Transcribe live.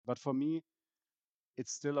But for me,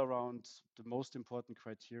 it's still around the most important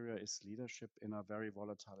criteria is leadership in a very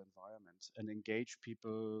volatile environment, and engage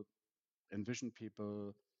people, envision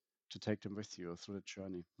people to take them with you through the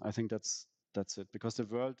journey. I think that's it, because the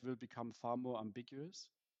world will become far more ambiguous.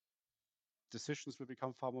 Decisions will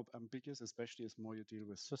become far more ambiguous, especially as more you deal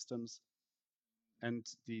with systems, and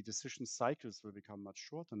the decision cycles will become much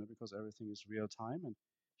shorter because everything is real time, and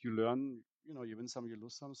you learn, you win some, you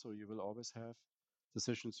lose some, so you will always have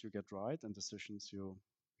decisions you get right and decisions you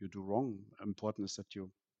do wrong. Important is that you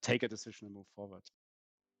take a decision and move forward.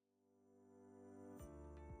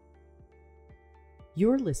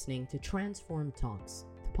 You're listening to Transform Talks,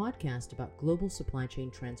 the podcast about global supply chain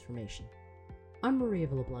transformation. I'm Maria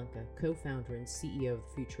Villablanca, co-founder and CEO of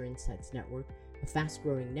the Future Insights Network, a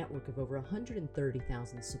fast-growing network of over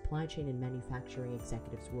 130,000 supply chain and manufacturing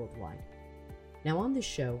executives worldwide. Now on this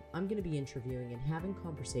show, I'm going to be interviewing and having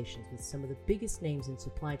conversations with some of the biggest names in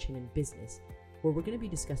supply chain and business, where we're going to be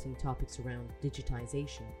discussing topics around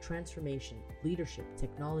digitization, transformation, leadership,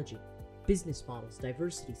 technology, business models,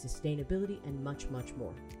 diversity, sustainability, and much, much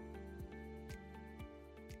more.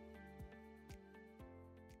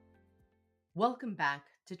 Welcome back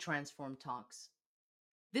to Transform Talks.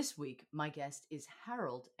 This week, my guest is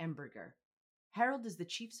Harald Emberger. Harald is the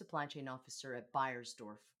Chief Supply Chain Officer at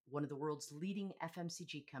Beiersdorf, one of the world's leading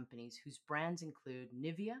FMCG companies whose brands include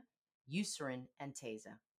Nivea, Eucerin, and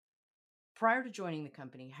Tesa. Prior to joining the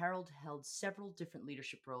company, Harald held several different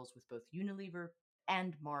leadership roles with both Unilever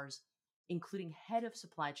and Mars, including head of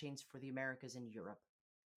supply chains for the Americas and Europe.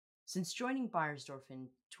 Since joining Beiersdorf in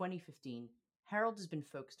 2015, Harald has been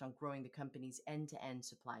focused on growing the company's end-to-end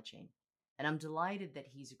supply chain, and I'm delighted that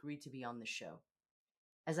he's agreed to be on the show.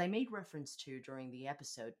 As I made reference to during the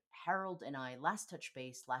episode, Harald and I last touched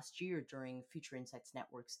base last year during Future Insights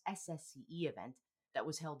Network's SSCE event that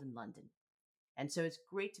was held in London. And so it's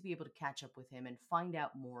great to be able to catch up with him and find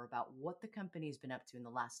out more about what the company has been up to in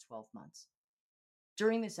the last 12 months.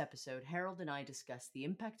 During this episode, Harald and I discussed the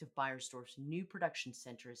impact of Beiersdorf's new production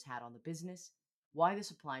center has had on the business, why the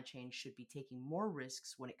supply chain should be taking more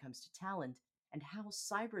risks when it comes to talent, and how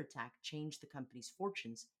cyber attack changed the company's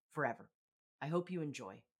fortunes forever. I hope you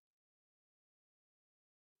enjoy.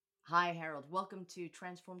 Hi, Harald. Welcome to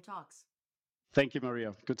Transform Talks. Thank you,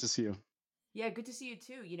 Maria. Good to see you. Yeah, good to see you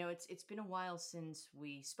too. It's been a while since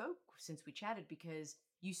we spoke, since we chatted, because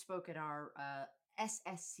you spoke at our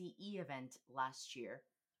SSCE event last year.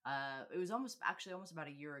 It was almost about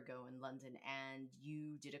a year ago in London, and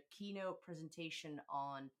you did a keynote presentation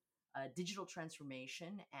on digital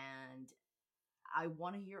transformation. And I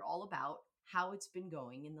want to hear all about how it's been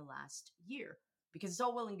going in the last year, because it's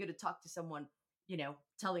all well and good to talk to someone,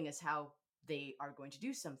 telling us how they are going to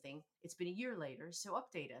do something. It's been a year later, so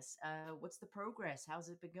update us. What's the progress? How's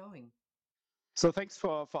it been going? So thanks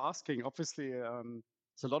for asking. Obviously,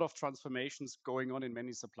 there's a lot of transformations going on in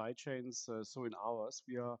many supply chains. So in ours,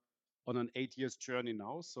 we are on an 8 years journey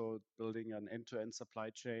now. So building an end-to-end supply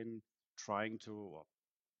chain,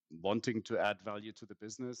 wanting to add value to the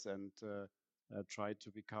business, and try to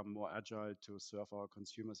become more agile to serve our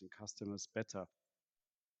consumers and customers better.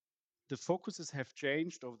 The focuses have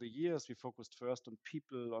changed over the years. We focused first on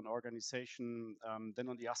people, on organization, then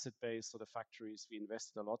on the asset base, so the factories. We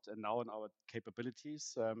invested a lot, and now on our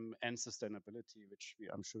capabilities and sustainability, which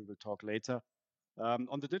I'm sure we will talk later.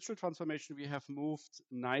 On the digital transformation, we have moved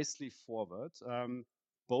nicely forward,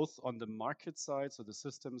 both on the market side, so the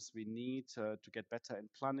systems we need to get better in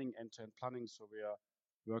planning, end-to-end planning. So we are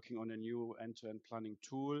working on a new end-to-end planning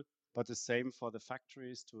tool, but the same for the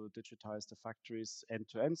factories, to digitize the factories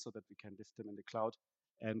end-to-end so that we can lift them in the cloud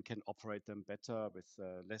and can operate them better with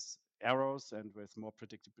less errors and with more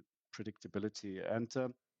predictability. And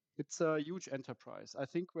it's a huge enterprise. I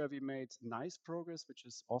think where we made nice progress, which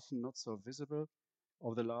is often not so visible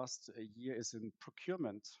over the last year, is in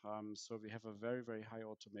procurement. So we have a very, very high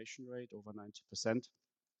automation rate, over 90%.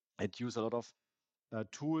 And use a lot of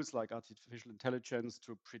tools like artificial intelligence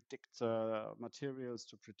to predict materials,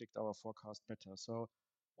 to predict our forecast better. So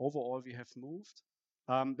overall, we have moved.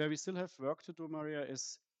 Where we still have work to do, Maria,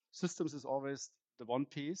 is systems is always the one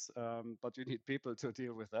piece, but you need people to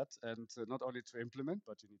deal with that, and not only to implement,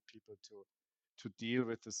 but you need people to deal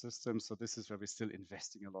with the system. So this is where we're still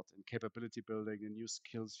investing a lot in capability building, the new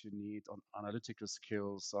skills you need, on analytical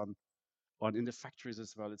skills, on in the factories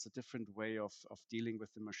as well. It's a different way of dealing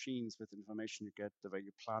with the machines, with information you get, the way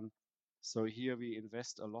you plan. So here we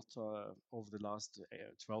invest a lot over the last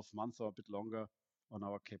 12 months or a bit longer on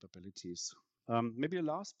our capabilities. Maybe a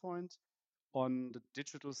last point. On the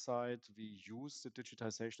digital side, we use the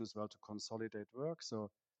digitization as well to consolidate work, so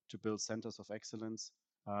to build centers of excellence,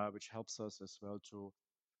 which helps us as well to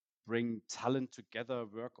bring talent together,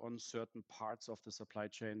 work on certain parts of the supply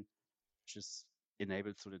chain, which is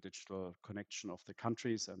enabled through the digital connection of the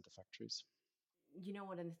countries and the factories. You know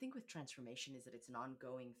what? And the thing with transformation is that it's an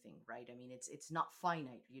ongoing thing, right? I mean, it's not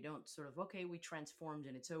finite. You don't sort of, okay, we transformed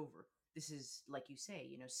and it's over. This is like you say,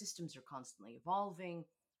 systems are constantly evolving,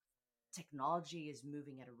 technology is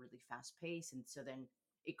moving at a really fast pace, and so then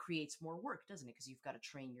it creates more work, doesn't it? Because you've got to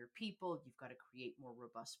train your people, you've got to create more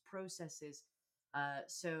robust processes.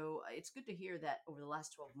 So it's good to hear that over the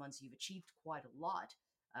last 12 months you've achieved quite a lot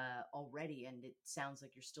already, and it sounds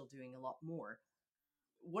like you're still doing a lot more.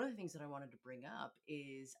 One of the things that I wanted to bring up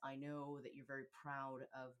is I know that you're very proud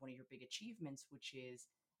of one of your big achievements, which is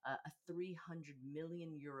a 300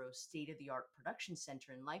 million euro state of the art production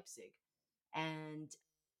center in Leipzig. And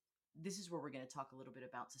this is where we're going to talk a little bit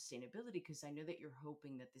about sustainability, because I know that you're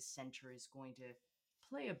hoping that this center is going to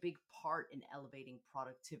play a big part in elevating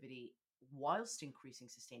productivity whilst increasing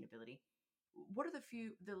sustainability. What are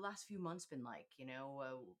the last few months been like,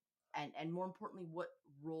 and more importantly, what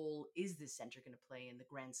role is this center going to play in the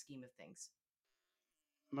grand scheme of things?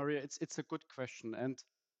 Maria, it's a good question, and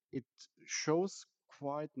it shows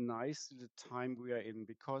quite nicely the time we are in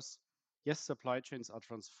because yes, supply chains are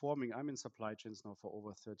transforming. I'm in supply chains now for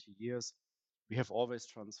over 30 years. We have always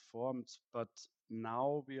transformed, but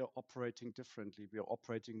now we are operating differently. We are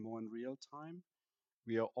operating more in real time.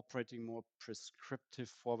 We are operating more prescriptive,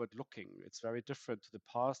 forward looking. It's very different to the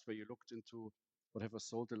past where you looked into whatever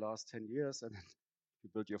sold the last 10 years and you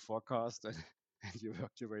built your forecast and you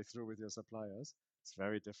worked your way through with your suppliers. It's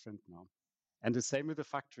very different now. And the same with the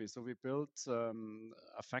factory. So we built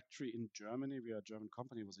a factory in Germany. We are a German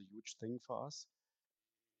company. It was a huge thing for us.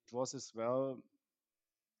 It was as well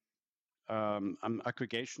an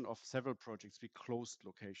aggregation of several projects. We closed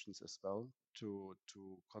locations as well to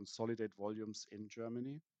consolidate volumes in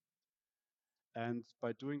Germany. And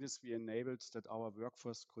by doing this, we enabled that our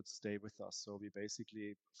workforce could stay with us. So we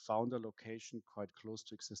basically found a location quite close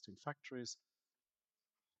to existing factories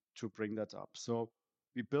to bring that up. So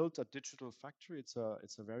we built a digital factory. It's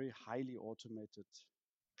a very highly automated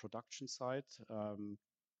production site.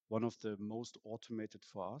 One of the most automated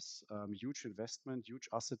for us. Huge investment, huge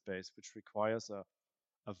asset base, which requires a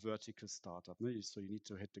vertical startup. So you need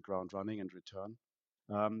to hit the ground running and return.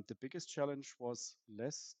 The biggest challenge was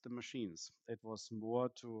less the machines. It was more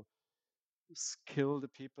to skill the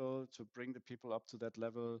people, to bring the people up to that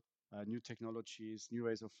level, new technologies, new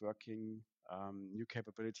ways of working, new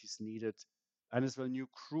capabilities needed, and as well new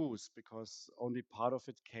crews, because only part of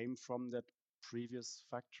it came from that previous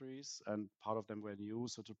factories and part of them were new.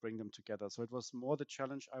 So to bring them together. So it was more the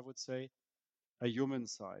challenge, I would say, a human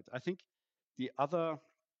side. I think the other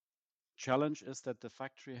challenge is that the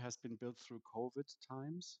factory has been built through COVID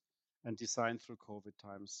times and designed through COVID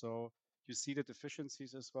times. So you see the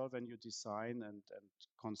deficiencies as well when you design and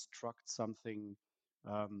construct something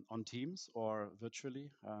on Teams or virtually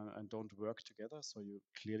and don't work together. So you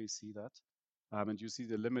clearly see that. And you see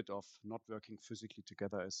the limit of not working physically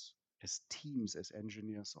together as teams, as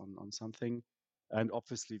engineers on something. And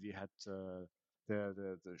obviously we had the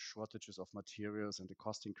shortages of materials and the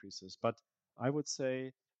cost increases. But I would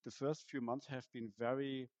say the first few months have been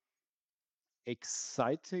very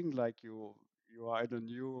exciting. Like you are in a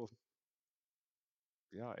new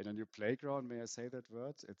in a new playground. May I say that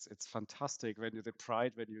word? It's fantastic when you the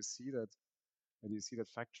pride when you see that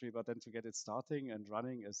factory. But then to get it starting and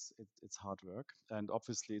running it's hard work. And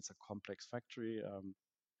obviously it's a complex factory.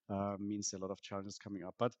 Means a lot of challenges coming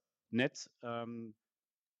up. But net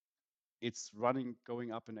it's running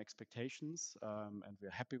going up in expectations, and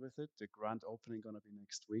we're happy with it. The grand opening gonna be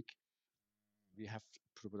next week. We have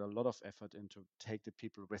put a lot of effort into take the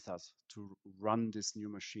people with us to run these new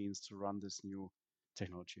machines, to run this new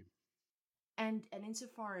technology. And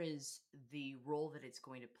insofar as the role that it's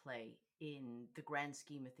going to play in the grand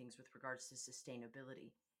scheme of things with regards to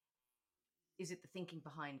sustainability, is it the thinking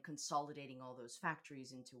behind consolidating all those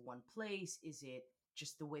factories into one place? Is it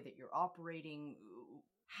just the way that you're operating?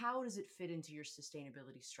 How does it fit into your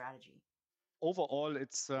sustainability strategy? Overall,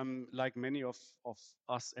 it's like many of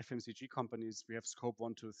us FMCG companies, we have scope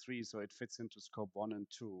 1, 2, 3, so it fits into scope 1 and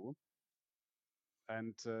 2.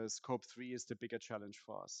 And scope 3 is the bigger challenge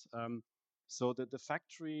for us. So the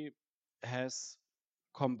factory has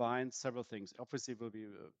combined several things. Obviously, it will be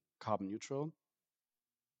carbon neutral,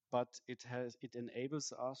 but it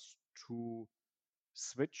enables us to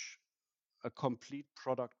switch a complete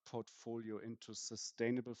product portfolio into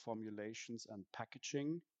sustainable formulations and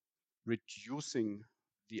packaging, reducing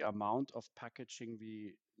the amount of packaging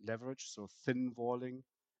we leverage, so thin walling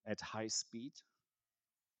at high speed,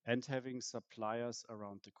 and having suppliers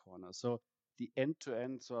around the corner. So the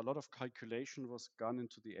end-to-end, so a lot of calculation was gone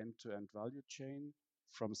into the end-to-end value chain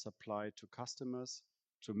from supply to customers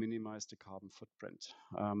to minimize the carbon footprint.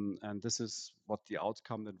 And this is what the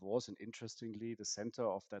outcome then was. And interestingly, the center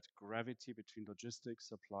of that gravity between logistics,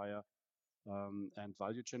 supplier, and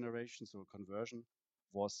value generation, so conversion,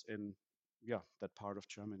 was in that part of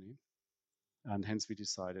Germany. And hence we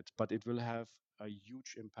decided. But it will have a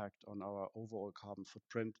huge impact on our overall carbon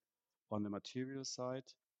footprint on the material side,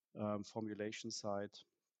 formulation side,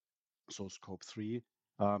 so scope 3,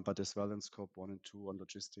 but as well in scope 1 and 2 on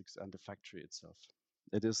logistics and the factory itself.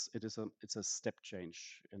 It's a step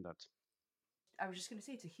change in that. I was just going to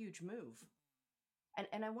say it's a huge move.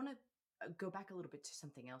 And I want to go back a little bit to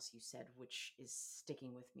something else you said, which is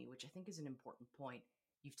sticking with me, which I think is an important point.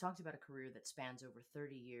 You've talked about a career that spans over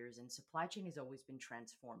 30 years, and supply chain has always been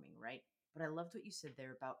transforming, right? But I loved what you said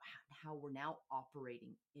there about how we're now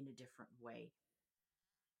operating in a different way.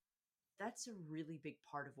 That's a really big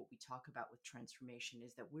part of what we talk about with transformation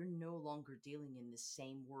is that we're no longer dealing in the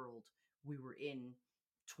same world we were in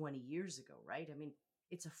 20 years ago, right? I mean,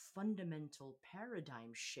 it's a fundamental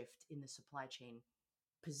paradigm shift in the supply chain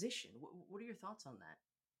position. What are your thoughts on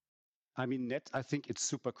that? I mean, I think it's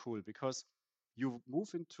super cool because you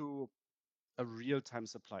move into a real-time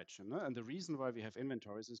supply chain. No? And the reason why we have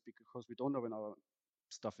inventories is because we don't know when our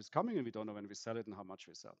stuff is coming and we don't know when we sell it and how much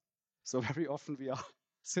we sell. So very often we are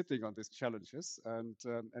sitting on these challenges and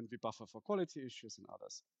we buffer for quality issues and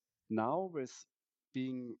others. Now with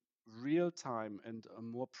being real time and a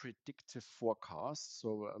more predictive forecast,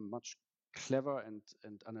 so a much clever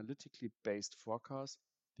and analytically based forecast,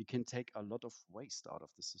 we can take a lot of waste out of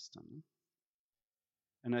the system.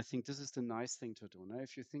 And I think this is the nice thing to do. Now,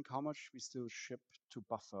 if you think how much we still ship to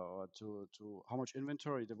buffer or to how much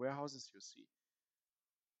inventory, the warehouses you see.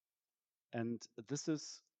 And this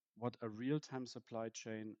is what a real-time supply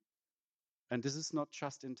chain, and this is not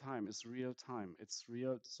just in time, it's real time. It's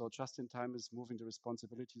real. So just in time is moving the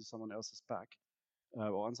responsibility to someone else's back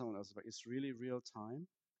or on someone else's back. It's really real time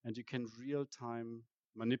and you can real time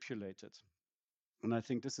manipulate it. And I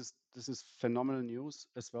think this is phenomenal news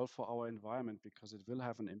as well for our environment because it will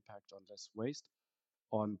have an impact on less waste,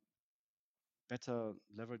 on better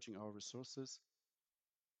leveraging our resources,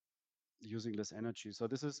 using less energy. So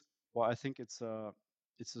this is why I think it's a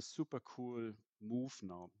super cool move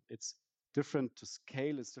now. It's different to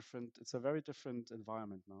scale. It's different. It's a very different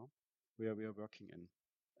environment now where we are working in,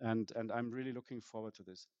 and I'm really looking forward to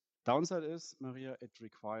this. Downside is, Maria, it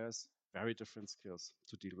requires very different skills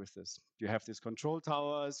to deal with this. You have these control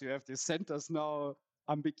towers. You have these centers now,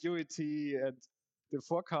 ambiguity, and the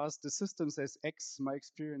forecast. The system says X. My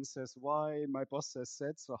experience says Y. My boss says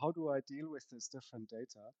Z. So how do I deal with this different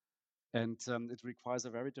data? And it requires a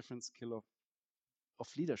very different skill of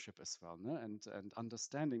leadership as well, no? And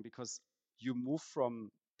understanding because you move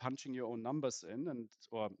from punching your own numbers in and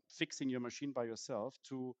or fixing your machine by yourself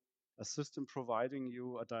to a system providing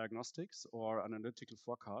you a diagnostics or analytical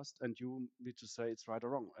forecast, and you need to say it's right or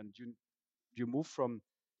wrong, and you move from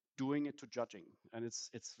doing it to judging, and it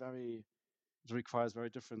requires very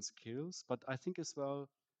different skills, but I think as well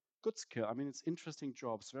good skill. I mean, it's interesting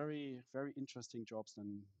jobs, very very interesting jobs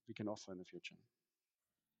than we can offer in the future.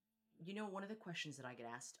 You know, one of the questions that I get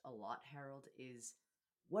asked a lot, Harold, is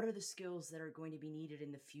what are the skills that are going to be needed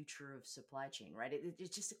in the future of supply chain, right?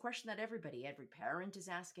 It's just a question that every parent is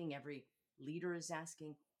asking, every leader is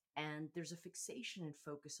asking, and there's a fixation and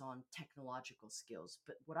focus on technological skills.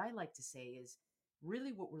 But what I like to say is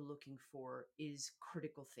really what we're looking for is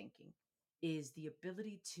critical thinking, is the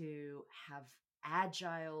ability to have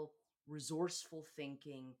agile, resourceful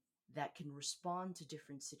thinking that can respond to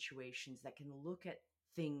different situations, that can look at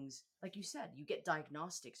things like you said, you get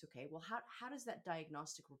diagnostics. Okay, well, how does that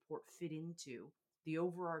diagnostic report fit into the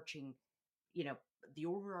overarching, you know, the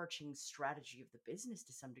overarching strategy of the business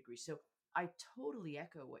to some degree? So I totally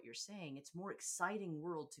echo what you're saying. It's more exciting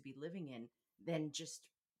world to be living in than just,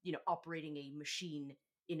 operating a machine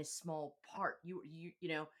in a small part. You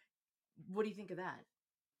know, what do you think of that?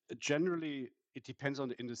 Generally, it depends on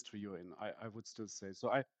the industry you're in. I would still say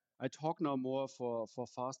so. I talk now more for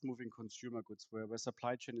fast moving consumer goods where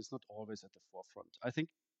supply chain is not always at the forefront. I think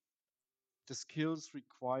the skills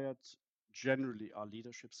required generally are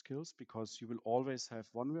leadership skills because you will always have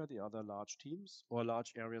one way or the other large teams or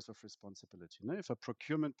large areas of responsibility. Now, if a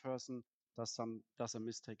procurement person does a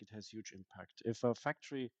mistake, it has huge impact. If a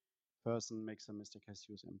factory person makes a mistake, it has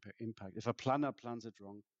huge impact. If a planner plans it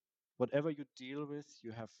wrong, whatever you deal with,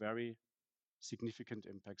 you have very significant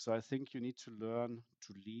impact. So I think you need to learn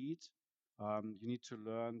to lead. You need to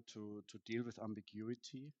learn to deal with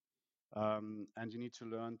ambiguity, and you need to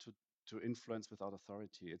learn to influence without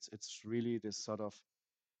authority. It's really this sort of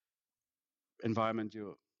environment.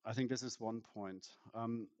 I think this is one point.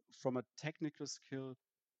 From a technical skill,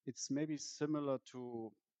 it's maybe similar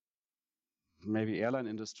to maybe airline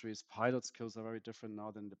industries. Pilot skills are very different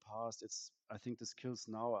now than in the past. I think the skills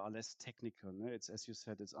now are less technical. No? It's, as you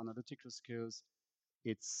said, it's analytical skills.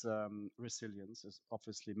 It's resilience. It's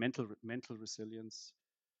obviously mental resilience,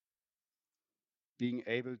 being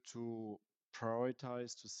able to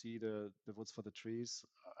prioritize, to see the woods for the trees.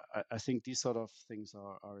 I think these sort of things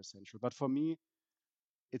are essential. But for me,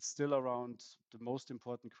 it's still around the most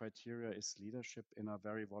important criteria is leadership in a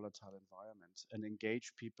very volatile environment, and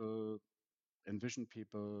engage people, envision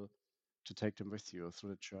people, to take them with you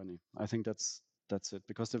through the journey. I think that's it,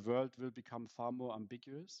 because the world will become far more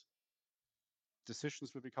ambiguous.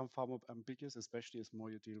 Decisions will become far more ambiguous, especially as more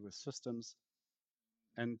you deal with systems,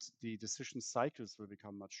 and the decision cycles will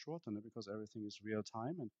become much shorter, no? Because everything is real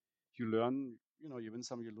time, and you learn, you win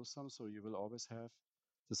some, you lose some, so you will always have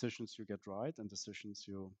decisions you get right and decisions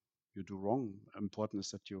you do wrong. Important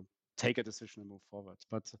is that you take a decision and move forward.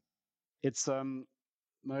 But it's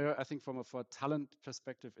Maria, I think for a talent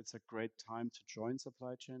perspective, it's a great time to join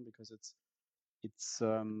supply chain, because it's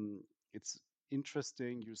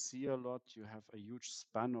interesting. You see a lot. You have a huge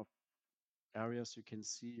span of areas you can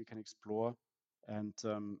see, you can explore, and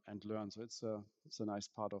learn. So it's a nice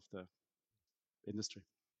part of the industry.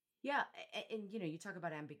 Yeah, and you talk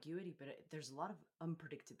about ambiguity, but there's a lot of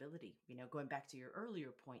unpredictability. Going back to your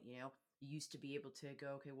earlier point, you used to be able to go,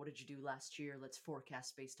 okay, what did you do last year? Let's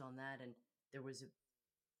forecast based on that, and there was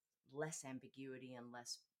less ambiguity and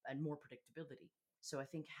less and more predictability. So I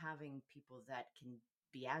think having people that can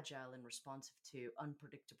be agile and responsive to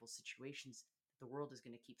unpredictable situations that the world is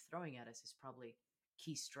going to keep throwing at us is probably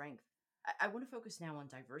key strength. I want to focus now on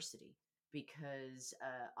diversity because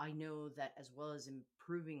I know that as well as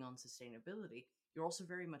improving on sustainability, you're also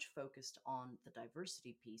very much focused on the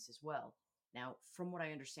diversity piece as well. Now, from what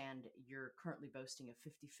I understand, you're currently boasting a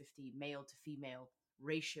 50-50 male to female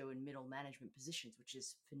ratio in middle management positions, which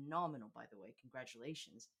is phenomenal, by the way.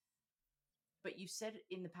 Congratulations. But you said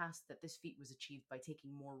in the past that this feat was achieved by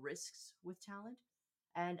taking more risks with talent.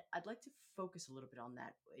 And I'd like to focus a little bit on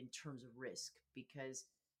that in terms of risk because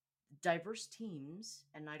diverse teams,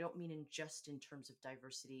 and I don't mean just in terms of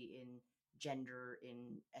diversity in gender,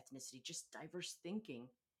 in ethnicity, just diverse thinking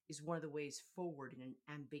is one of the ways forward in an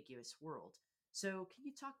ambiguous world. So, can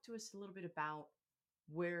you talk to us a little bit about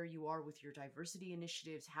where you are with your diversity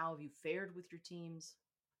initiatives? How have you fared with your teams?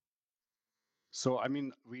 So I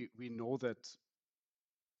mean, we know that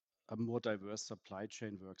a more diverse supply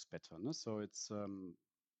chain works better. No? So it's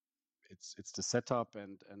the setup,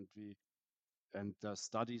 and the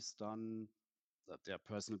studies done, that their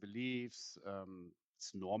personal beliefs.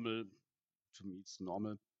 It's normal. To me, it's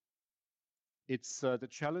normal. It's the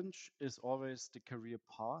challenge is always the career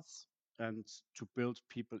path, and to build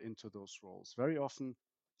people into those roles. Very often,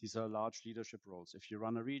 these are large leadership roles. If you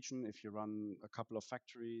run a region, if you run a couple of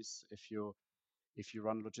factories, if you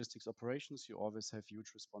run logistics operations, you always have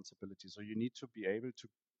huge responsibilities. So you need to be able to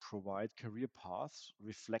provide career paths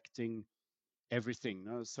reflecting everything,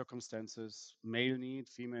 no? Circumstances, male need,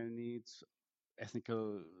 female needs,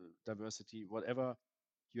 ethnical diversity, whatever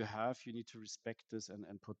you have, you need to respect this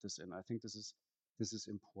and put this in. I think this is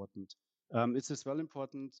important. It's as well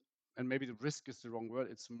important, and maybe the risk is the wrong word.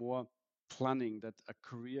 It's more planning, that a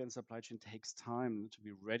career in supply chain takes time to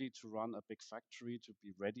be ready to run a big factory, to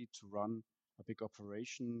be ready to run a big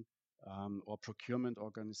operation, or procurement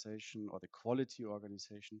organization, or the quality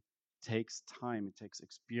organization. Takes time, it takes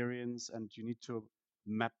experience, and you need to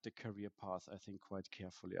map the career path, I think, quite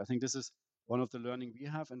carefully. I think this is one of the learning we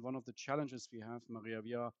have, and one of the challenges we have, Maria.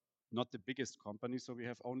 We are not the biggest company, so we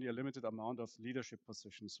have only a limited amount of leadership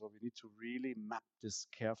positions. So we need to really map this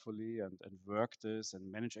carefully, and work this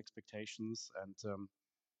and manage expectations.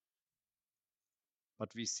 But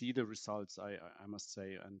we see the results, I must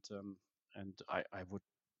say, and I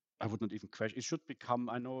would not even question. It should become.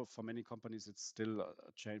 I know for many companies it's still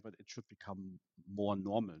a change, but it should become more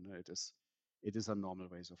normal. No? It is a normal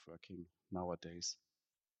ways of working nowadays.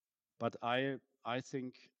 But I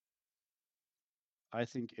think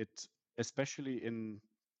it, especially in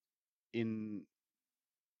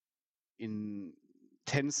in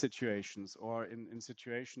tense situations, or in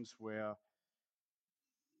situations where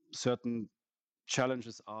certain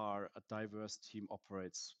challenges are, a diverse team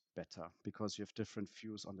operates better, because you have different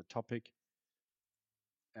views on the topic,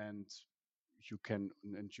 and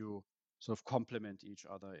you sort of complement each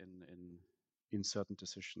other in certain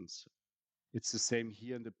decisions. It's the same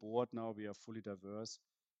here in the board now. We are fully diverse,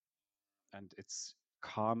 and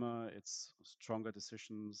calmer, it's stronger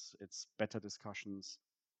decisions, it's better discussions,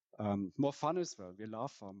 more fun as well. We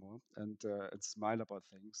laugh far more and smile about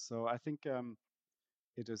things. So I think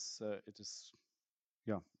it is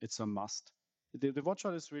yeah, it's a must. The watch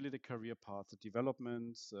out is really the career path, the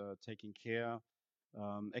development, taking care,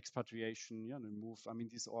 expatriation, yeah, and move. I mean,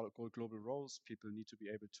 these are all global roles. People need to be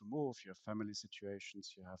able to move. You have family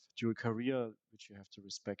situations, you have dual career, which you have to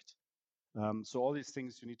respect. So all these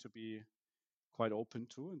things you need to be quite open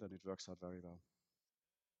to, and then it works out very well.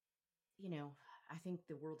 You know, I think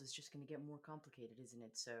the world is just going to get more complicated, isn't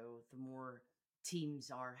it? So the more teams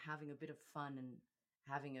are having a bit of fun and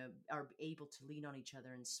having a are able to lean on each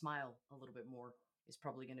other and smile a little bit more is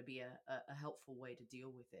probably going to be a helpful way to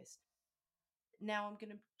deal with this. Now I'm going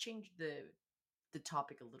to change the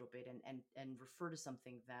topic a little bit and refer to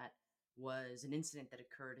something that was an incident that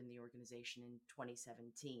occurred in the organization in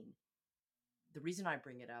 2017. The reason I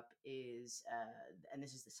bring it up is, and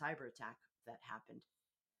this is the cyber attack that happened.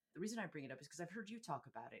 The reason I bring it up is because I've heard you talk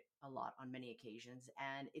about it a lot on many occasions,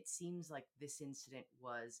 and it seems like this incident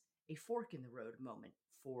was a fork in the road moment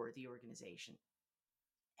for the organization.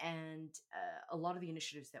 And a lot of the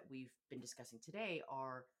initiatives that we've been discussing today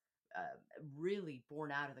are really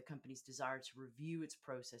born out of the company's desire to review its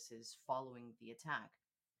processes following the attack.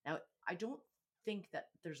 Now, I don't think that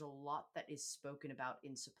there's a lot that is spoken about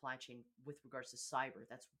in supply chain with regards to cyber.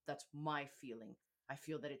 That's my feeling. I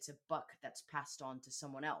feel that it's a buck that's passed on to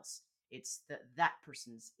someone else. It's that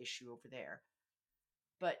person's issue over there.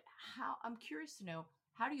 But how I'm curious to know,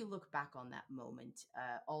 how do you look back on that moment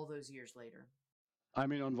all those years later? I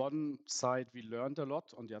mean, on one side, we learned a lot.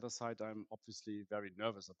 On the other side, I'm obviously very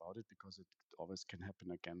nervous about it because it always can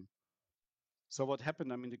happen again. So what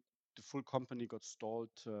happened? I mean, the full company got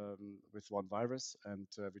stalled with one virus, and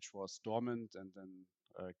which was dormant, and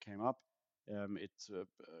then came up. It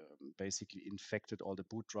basically infected all the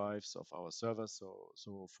boot drives of our servers.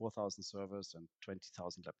 So 4,000 servers and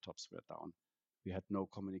 20,000 laptops were down. We had no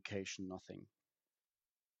communication, nothing.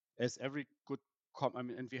 As every good I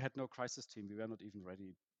mean, and we had no crisis team. We were not even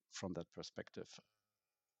ready from that perspective.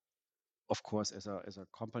 Of course, as a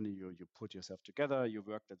company, you put yourself together, you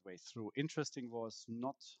work that way through. Interesting was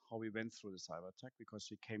not how we went through the cyber attack because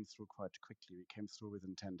we came through quite quickly. We came through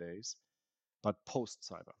within 10 days, but post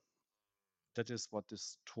cyber. That is what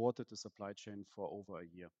distorted the supply chain for over a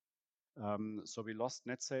year. So we lost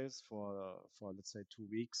net sales for let's say 2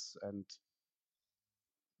 weeks, and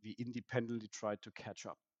we independently tried to catch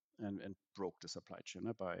up and broke the supply chain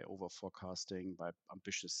by over forecasting, by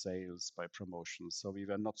ambitious sales, by promotions. So we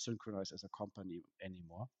were not synchronized as a company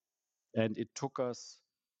anymore. And it took us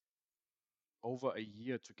over a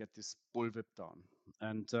year to get this bullwhip down.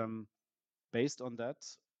 And based on that,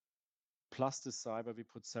 plus the cyber, we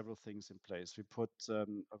put several things in place. We put a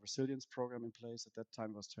resilience program in place. At that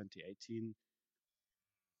time was 2018,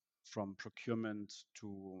 from procurement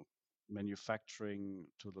to manufacturing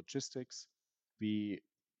to logistics. We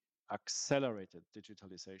accelerated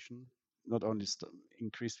digitalization, not only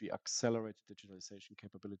increased, we accelerated digitalization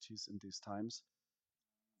capabilities in these times.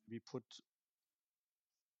 We put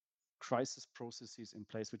crisis processes in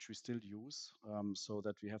place, which we still use, so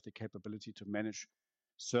that we have the capability to manage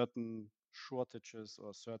certain shortages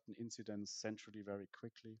or certain incidents centrally very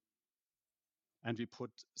quickly. And we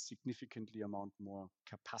put significantly amount more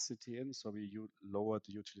capacity in, so we lowered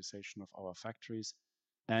the utilization of our factories,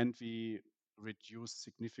 and we reduced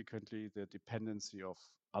significantly the dependency of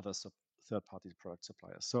other third-party product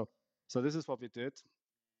suppliers. So this is what we did.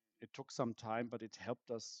 It took some time, but it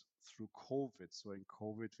helped us through COVID. So in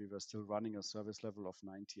COVID, we were still running a service level of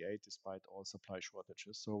 98 despite all supply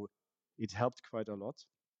shortages. So it helped quite a lot,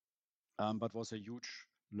 but was a huge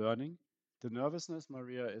learning. The nervousness,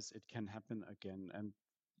 Maria, is it can happen again, and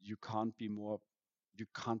you can't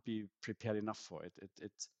be prepared enough for it.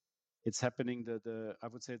 It's happening. The I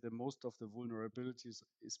would say the most of the vulnerabilities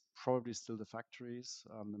is probably still the factories,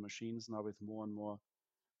 the machines now with more and more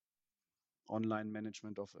online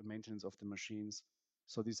management of maintenance of the machines.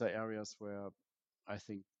 So these are areas where I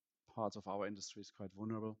think parts of our industry is quite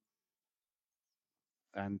vulnerable,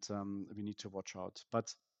 and we need to watch out.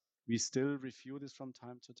 But we still review this from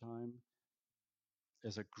time to time.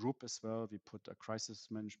 As a group as well, we put a crisis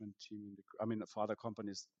management team in the. I mean, for other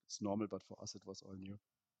companies it's normal, but for us it was all new.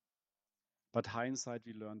 But hindsight,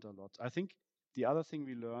 we learned a lot. I think the other thing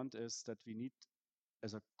we learned is that we need,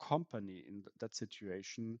 as a company in that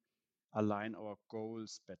situation, align our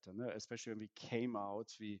goals better. No? Especially when we came out,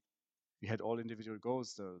 we had all individual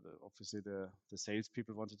goals. Obviously, the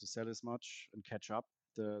salespeople wanted to sell as much and catch up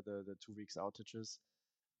the 2 weeks outages.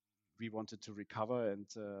 We wanted to recover and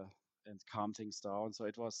and calm things down. So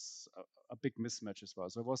it was a big mismatch as well.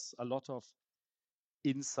 So it was a lot of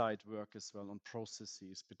inside work as well on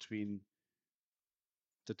processes between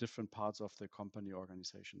the different parts of the company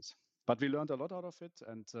organizations. But we learned a lot out of it,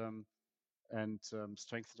 and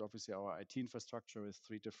strengthened obviously our IT infrastructure with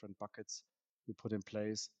 3 different buckets we put in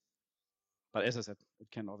place. But as I said,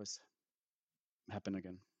 it can always happen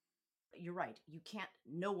again. You're right. You can't,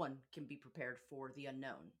 no one can be prepared for the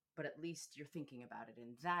unknown, but at least you're thinking about it.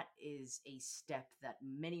 And that is a step that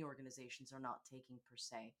many organizations are not taking per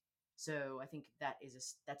se. So I think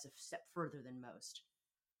that's a step further than most.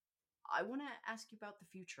 I want to ask you about the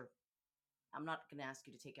future. I'm not going to ask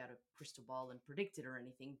you to take out a crystal ball and predict it or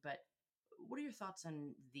anything, but what are your thoughts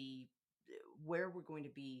on the where we're going to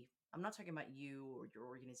be? I'm not talking about you or your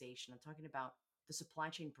organization. I'm talking about the supply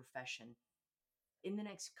chain profession in the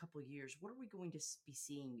next couple of years. What are we going to be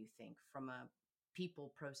seeing, you think, from a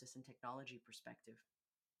people, process, and technology perspective?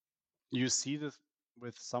 You see this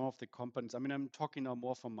with some of the companies. I mean, I'm talking now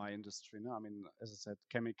more from my industry. No? I mean, as I said,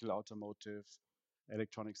 chemical, automotive,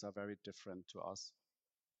 electronics are very different to us.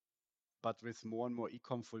 But with more and more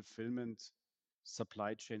e-com fulfillment,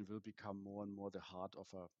 supply chain will become more and more the heart of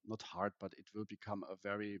a, not heart, but it will become a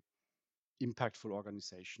very impactful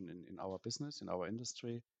organization in our business, in our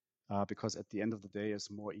industry. Because at the end of the day, as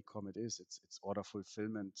more e-com it is, it's order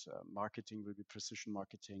fulfillment. Marketing will be precision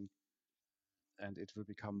marketing, and it will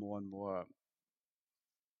become more and more.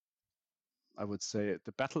 I would say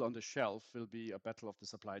the battle on the shelf will be a battle of the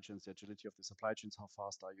supply chains, the agility of the supply chains. How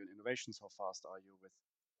fast are you in innovations? How fast are you with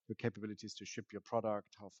your capabilities to ship your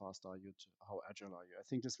product? How fast are you? How agile are you? I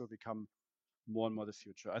think this will become more and more the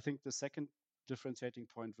future. I think the second differentiating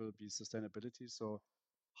point will be sustainability. So,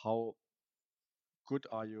 how good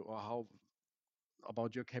are you, or how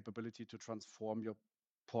about your capability to transform your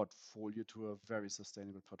portfolio to a very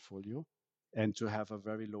sustainable portfolio and to have a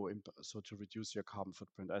very low impact, so to reduce your carbon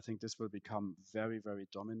footprint. I think this will become very, very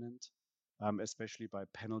dominant, especially by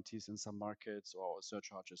penalties in some markets or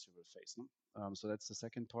surcharges you will face. No? So that's the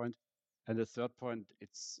second point. And the third point,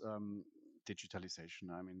 it's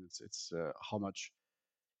digitalization. I mean, it's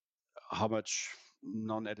how much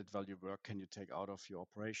non-added value work can you take out of your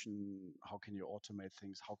operation? How can you automate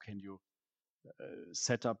things? How can you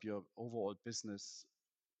set up your overall business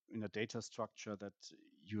in a data structure that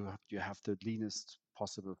you have the leanest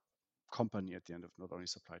possible company at the end of not only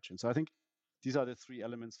supply chain. So I think these are the 3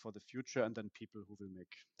 elements for the future, and then people who will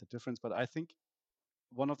make the difference. But I think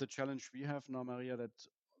one of the challenge we have now, Maria, that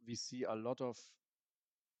we see a lot of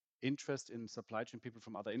interest in supply chain people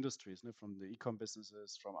from other industries, from the e-com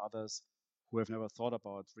businesses, from others who have never thought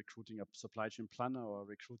about recruiting a supply chain planner or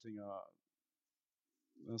recruiting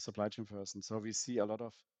a supply chain person. So we see a lot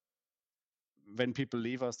of, when people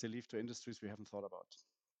leave us, they leave to industries we haven't thought about.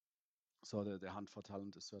 So the hunt for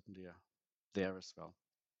talent is certainly there as well.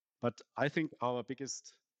 But I think our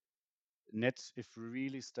biggest net, if we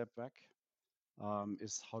really step back,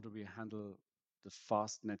 is how do we handle the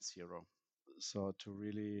fast net zero? So to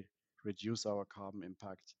really reduce our carbon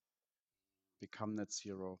impact, become net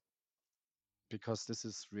zero, because this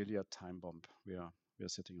is really a time bomb we are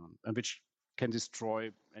sitting on, and which can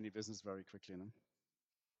destroy any business very quickly. No?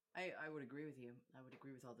 I would agree with you. I would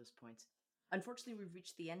agree with all those points. Unfortunately, we've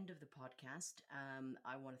reached the end of the podcast.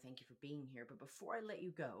 I want to thank you for being here. But before I let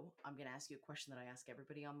you go, I'm going to ask you a question that I ask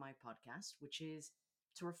everybody on my podcast, which is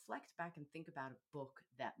to reflect back and think about a book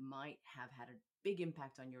that might have had a big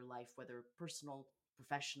impact on your life, whether personal,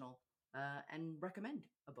 professional, and recommend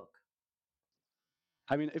a book.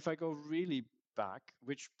 I mean, if I go really back,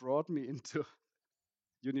 which brought me into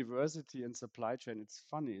university and supply chain, it's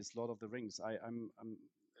funny, it's Lord of the Rings.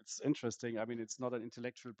 It's interesting. I mean, it's not an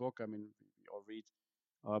intellectual book. I mean, we all read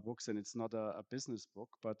our books, and it's not a business book,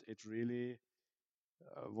 but it really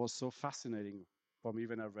was so fascinating for me.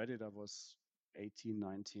 When I read it, I was 18,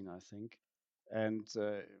 19, I think. And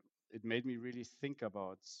it made me really think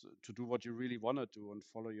about to do what you really want to do and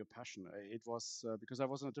follow your passion. It was because I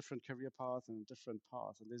was on a different career path and a different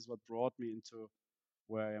path. And this is what brought me into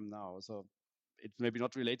where I am now. So it's maybe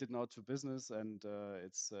not related now to business, and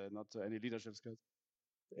it's not to any leadership skills.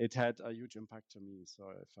 It had a huge impact to me. So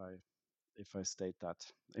if I state that,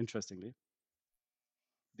 interestingly.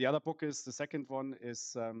 The other book is the second one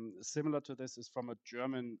is similar to this, is from a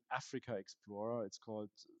German Africa explorer. It's called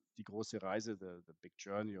Die große Reise, the big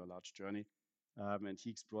journey or large journey. And he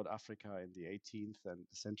explored Africa in the 18th and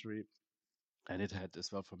the century. And it had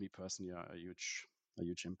as well for me personally a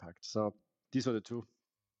huge impact. So these are the 2.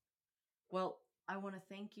 Well, I want to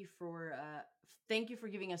thank you for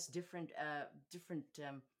giving us different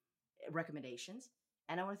recommendations,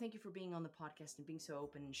 and I want to thank you for being on the podcast and being so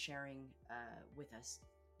open and sharing with us.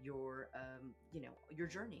 your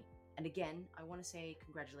journey. And again, I want to say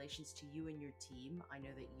congratulations to you and your team. I know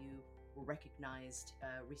that you were recognized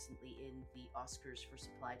recently in the Oscars for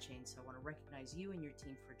supply chain, so I want to recognize you and your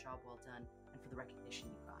team for a job well done and for the recognition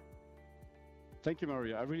you got. Thank you,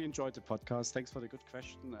 Maria. I really enjoyed the podcast. Thanks for the good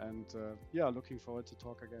question. And looking forward to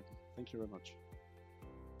talk again. Thank you very much.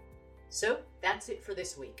 So that's it for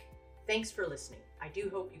this week. Thanks for listening. I do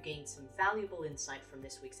hope you gained some valuable insight from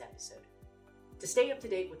this week's episode. To stay up to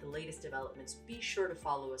date with the latest developments, be sure to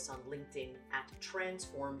follow us on LinkedIn at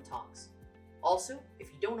Transform Talks. Also, if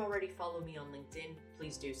you don't already follow me on LinkedIn,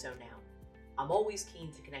 please do so now. I'm always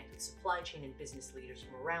keen to connect with supply chain and business leaders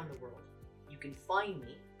from around the world. You can find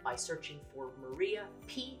me by searching for Maria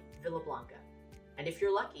P. Villablanca. And if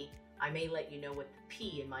you're lucky, I may let you know what the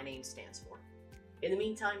P in my name stands for. In the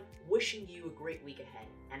meantime, wishing you a great week ahead.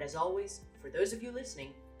 And as always, for those of you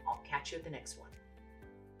listening, I'll catch you at the next one.